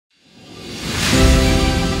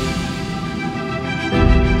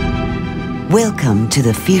Welcome to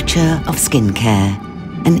the future of skincare,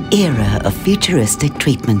 an era of futuristic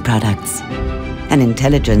treatment products. An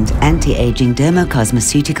intelligent anti-aging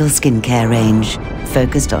dermocosmeceutical skincare range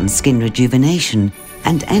focused on skin rejuvenation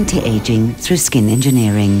and anti-aging through skin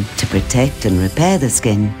engineering to protect and repair the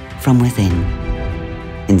skin from within.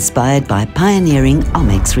 Inspired by pioneering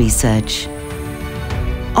OMICS research.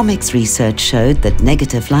 OMICS research showed that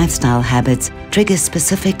negative lifestyle habits trigger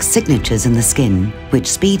specific signatures in the skin, which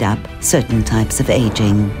speed up certain types of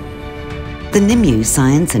aging. The Nimue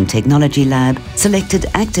Science and Technology Lab selected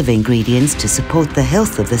active ingredients to support the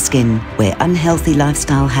health of the skin where unhealthy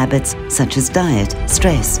lifestyle habits such as diet,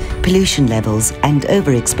 stress, pollution levels and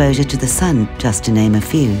overexposure to the sun, just to name a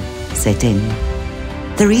few, set in.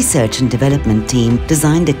 The research and development team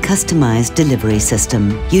designed a customized delivery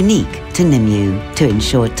system unique to Nimue to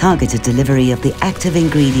ensure targeted delivery of the active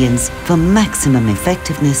ingredients for maximum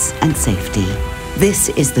effectiveness and safety. This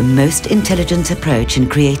is the most intelligent approach in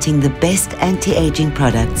creating the best anti-aging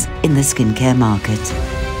products in the skincare market.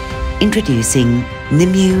 Introducing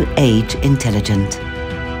Nimue Age Intelligent.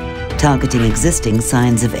 Targeting existing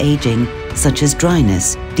signs of aging such as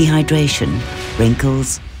dryness, dehydration,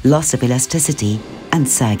 wrinkles, loss of elasticity, and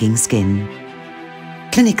sagging skin.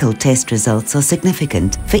 Clinical test results are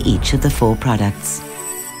significant for each of the 4 products.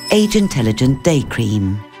 Age Intelligent Day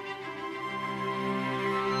Cream,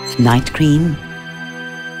 Night Cream,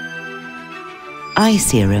 Eye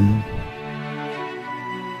Serum,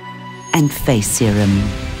 and Face Serum.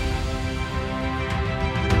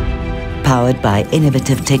 Powered by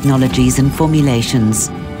innovative technologies and formulations,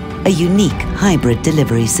 a unique hybrid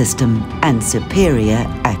delivery system, and superior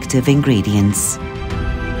active ingredients.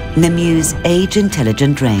 Nimue's Age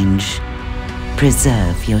Intelligent range.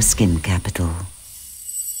 Preserve your skin capital.